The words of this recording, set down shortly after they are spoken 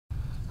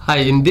Hi,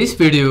 in this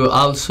video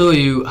I'll show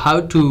you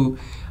how to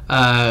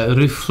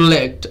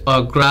reflect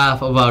a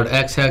graph about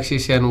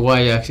x-axis and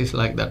y-axis,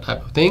 like that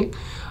type of thing,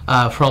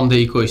 from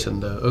the equation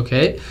though.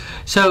 Okay,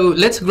 so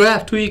let's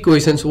graph two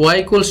equations. Y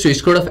equals to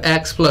square root of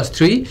x plus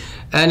 3,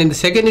 and in the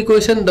second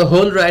equation the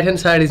whole right hand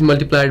side is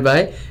multiplied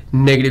by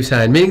negative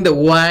sign, meaning the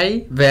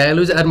y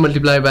values are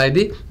multiplied by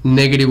the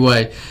negative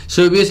y.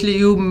 So obviously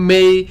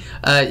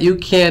you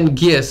can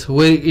guess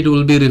where it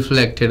will be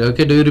reflected.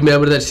 Okay, do you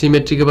remember that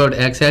symmetric about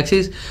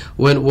x-axis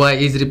when y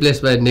is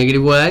replaced by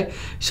negative y?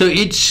 So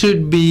it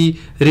should be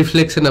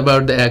reflection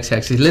about the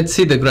x-axis. Let's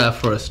see the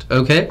graph first.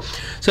 Okay,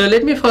 so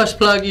let me first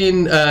plug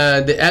in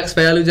the x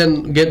values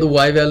and get the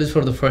y values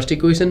for the first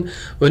equation.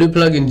 When you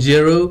plug in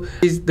 0,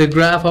 is the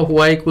graph of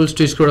y equals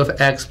to square root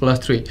of x plus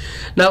 3.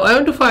 Now I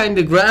want to find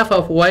the graph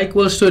of y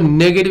equals to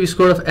negative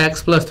square root of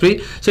x plus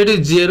 3. So it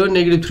is 0,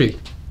 negative 3.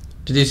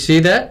 Did you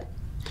see that?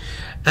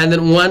 And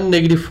then 1,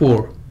 negative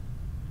 4.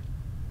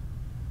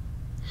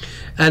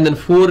 And then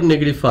 4,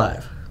 negative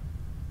 5.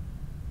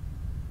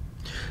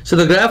 So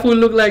the graph will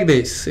look like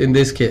this in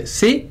this case.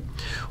 See?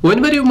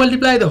 Whenever you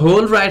multiply the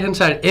whole right hand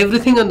side,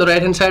 everything on the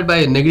right hand side by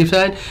a negative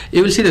sign,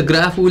 you will see the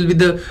graph will be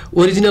the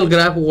original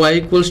graph y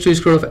equals to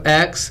square root of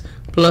x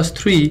plus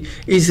 3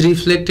 is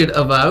reflected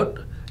about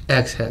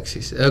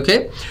x-axis.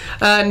 Okay,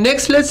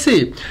 next let's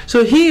see.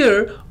 So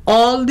here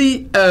all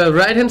the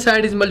right hand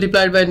side is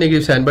multiplied by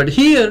negative sign, but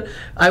here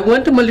I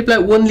want to multiply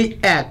only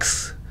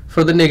x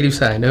for the negative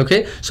sign.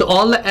 Okay, so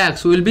all the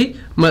x will be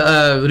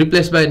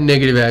replaced by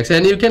negative x,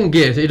 and you can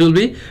guess it will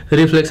be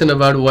reflection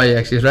about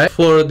y-axis, right?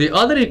 For the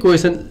other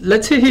equation,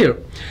 let's say here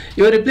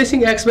you are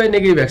replacing x by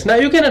negative x. Now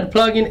you cannot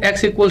plug in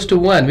x equals to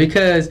 1,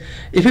 because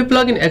if you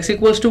plug in x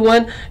equals to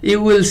 1,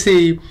 you will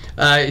see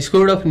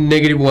square root of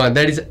negative 1,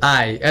 that is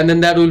I, and then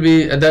that will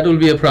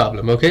be a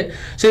problem. Okay,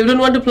 so you don't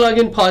want to plug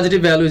in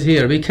positive values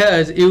here,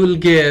 because you will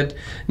get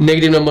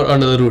negative number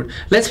under the root.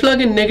 Let's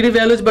plug in negative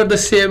values, but the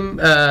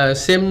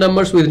same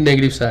numbers with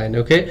negative sign.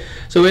 Okay,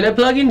 so when I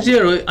plug in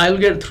 0, I will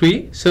get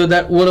 3, so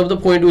that one of the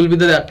point will be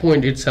that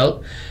point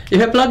itself. If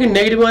I plug in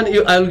negative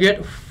 1, I will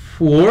get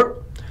 4,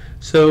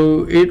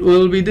 so it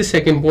will be the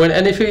second point.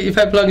 And if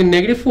I plug in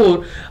negative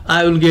 4,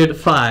 I will get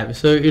 5,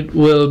 so it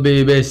will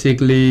be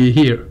basically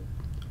here,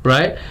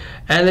 right?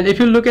 And then if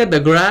you look at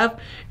the graph,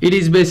 it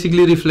is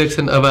basically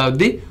reflection about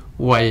the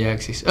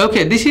y-axis.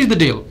 Okay, this is the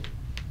deal.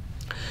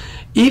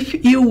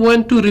 If you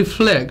want to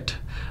reflect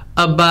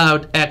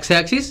about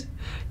x-axis,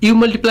 you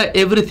multiply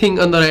everything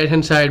on the right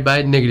hand side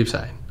by negative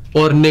sign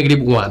or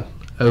negative 1.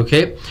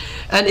 Okay,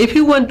 and if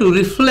you want to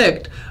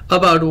reflect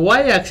about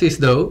y-axis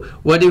though,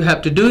 what you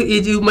have to do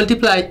is you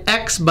multiply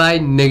x by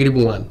negative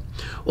 1,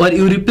 or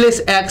you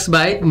replace x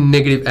by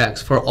negative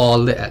x for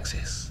all the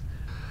x's.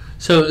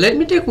 So let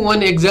me take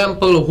one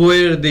example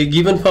where the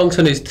given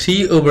function is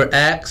 3 over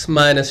x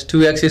minus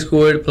 2x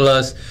squared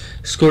plus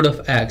square root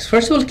of x.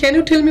 First of all, can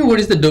you tell me what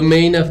is the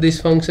domain of this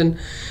function?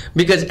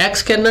 Because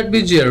x cannot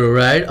be 0,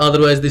 right?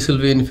 Otherwise this will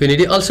be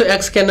infinity. Also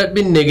x cannot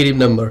be negative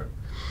number.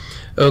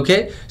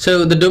 Okay,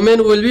 so the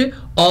domain will be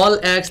all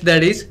x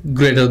that is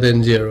greater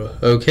than 0.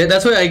 Okay,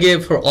 that's why I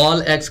gave for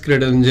all x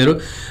greater than 0.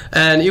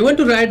 And you want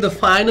to write the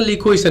final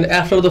equation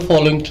after the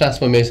following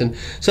transformation.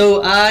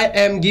 So I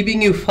am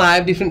giving you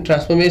 5 different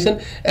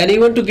transformations, and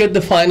you want to get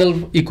the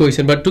final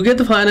equation. But to get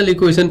the final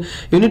equation,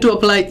 you need to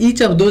apply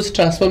each of those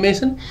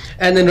transformations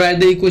and then write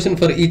the equation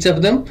for each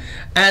of them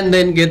and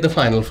then get the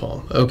final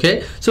form.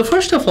 Okay, so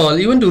first of all,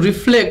 you want to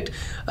reflect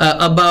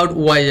about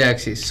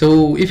y-axis.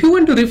 So if you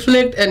want to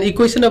reflect an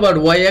equation about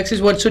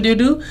y-axis, what should you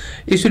do?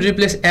 You should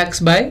replace x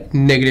by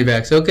negative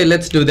x. Okay,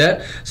 let's do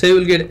that. So you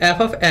will get f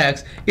of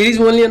x. It is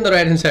only on the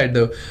right hand side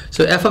though.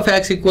 So f of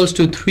x equals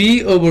to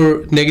 3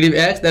 over negative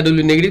x, that will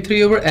be negative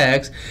 3 over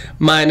x,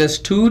 minus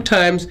 2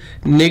 times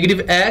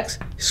negative x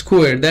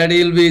squared, that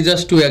will be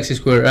just 2x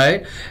squared,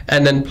 right?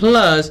 And then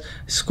plus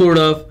square root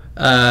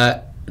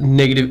of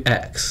negative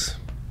x.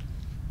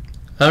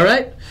 All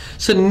right,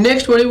 so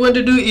next what you want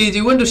to do is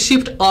you want to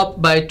shift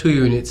up by 2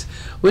 units.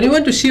 When you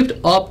want to shift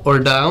up or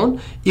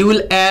down, you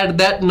will add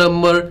that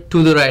number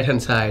to the right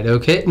hand side.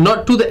 Okay,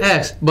 not to the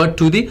x, but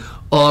to the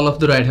all of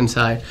the right hand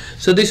side.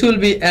 So this will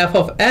be f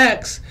of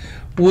x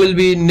will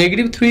be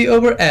negative 3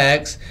 over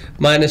x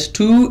minus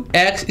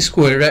 2x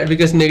squared, right?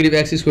 Because negative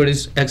x squared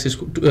is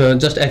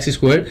just x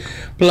squared,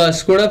 plus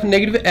square root of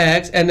negative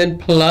x, and then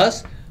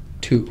plus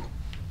 2.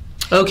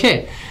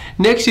 Okay,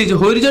 next is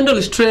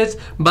horizontal stretch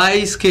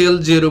by scale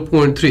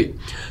 0.3.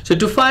 So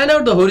to find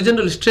out the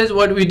horizontal stretch,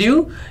 what we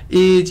do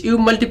is you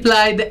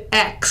multiply the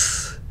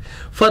x.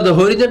 For the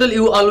horizontal,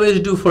 you always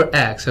do for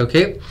x.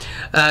 Okay,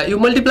 you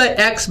multiply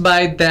x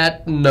by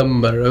that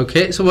number.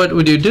 Okay, so what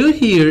would you do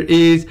here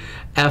is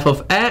f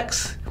of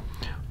x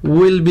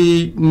will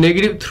be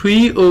negative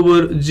 3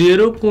 over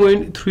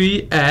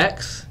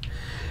 0.3x,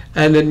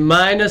 and then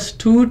minus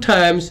 2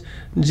 times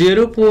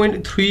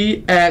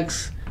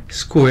 0.3x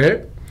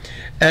squared,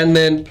 and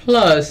then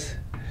plus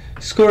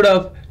square root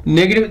of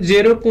negative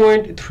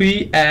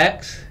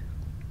 0.3x,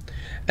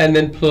 and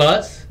then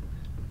plus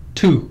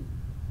 2.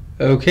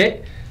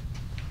 Okay,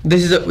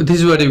 this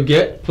is what you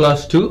get,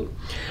 plus 2.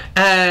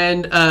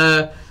 And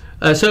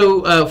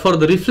so for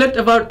the reflect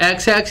about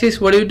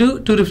x-axis, what do you do?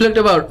 To reflect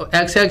about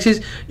x-axis,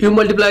 you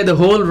multiply the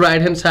whole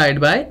right hand side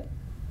by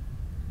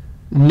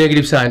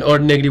negative sign or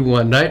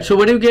 -1, right? So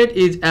what you get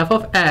is f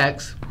of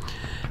x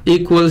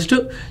equals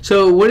to,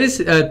 so what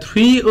is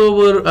 3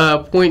 over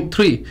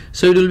 0.3?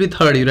 So it will be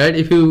 30, right?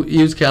 If you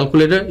use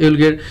calculator, you will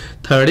get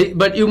 30,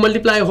 but you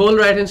multiply whole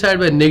right hand side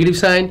by negative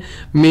sign,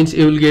 means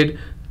you will get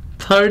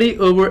 30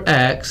 over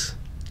x,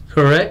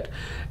 correct?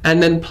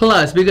 And then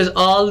plus, because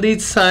all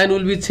these sign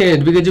will be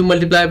changed because you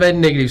multiply by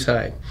negative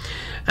sign.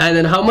 And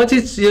then how much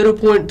is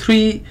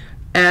 0.3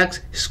 x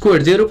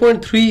squared?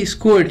 0.3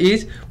 squared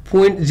is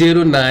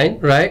 0.09,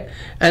 right?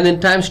 And then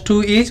times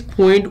 2 is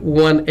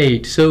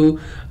 0.18. So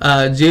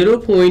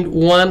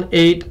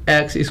 0.18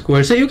 x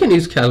squared. So you can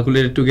use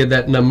calculator to get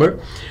that number.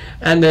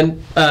 And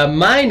then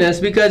minus,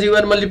 because you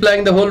are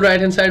multiplying the whole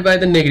right hand side by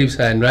the negative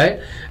sign, right?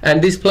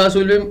 And this plus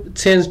will be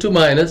changed to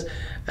minus.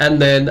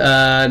 And then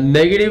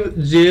negative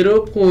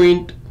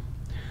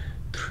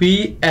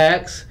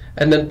 0.3x,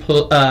 and then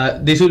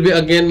this will be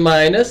again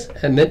minus,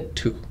 and then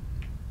 2.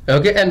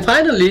 Okay, and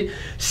finally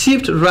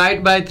shift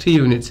right by 3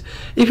 units.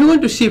 If you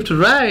want to shift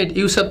right,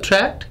 you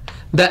subtract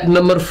that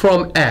number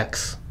from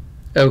x.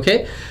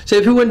 Okay, so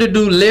if you want to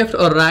do left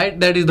or right,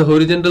 that is the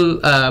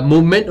horizontal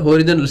movement,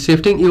 horizontal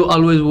shifting, you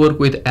always work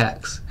with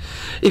x.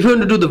 If you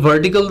want to do the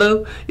vertical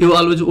though, you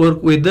always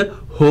work with the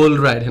whole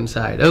right hand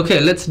side.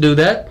 Okay, let's do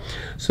that.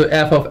 So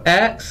f of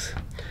x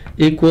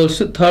equals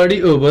to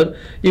 30 over,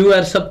 you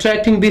are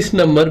subtracting this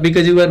number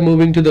because you are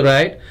moving to the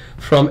right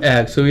from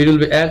x, so it will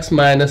be x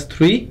minus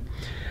 3,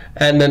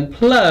 and then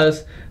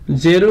plus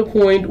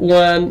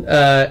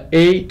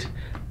 0.18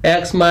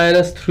 x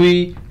minus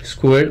 3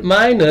 squared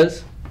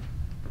minus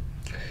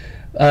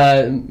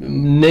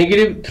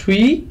negative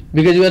 3,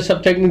 because you are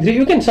subtracting 3,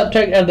 you can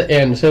subtract at the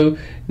end, so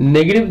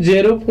negative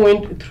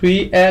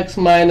 0.3 x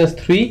minus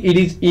 3, it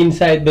is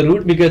inside the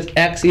root because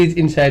x is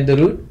inside the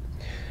root,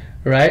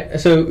 right?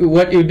 So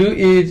what you do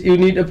is you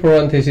need a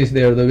parenthesis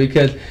there though,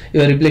 because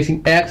you are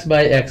replacing x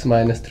by x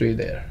minus 3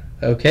 there.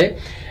 Okay,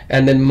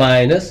 and then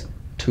minus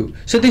 2.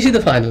 So this is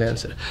the final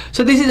answer.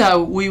 So this is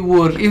how we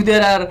work if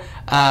there are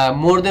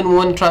more than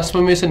one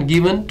transformation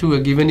given to a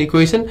given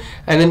equation,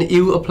 and then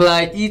you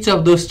apply each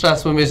of those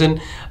transformation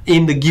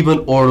in the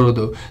given order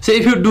though. So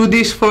if you do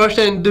this first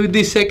and do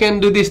this second,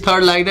 do this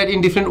third, like that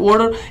in different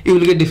order, you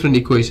will get different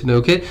equation.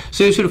 Okay,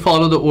 so you should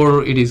follow the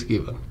order it is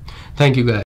given. Thank you guys.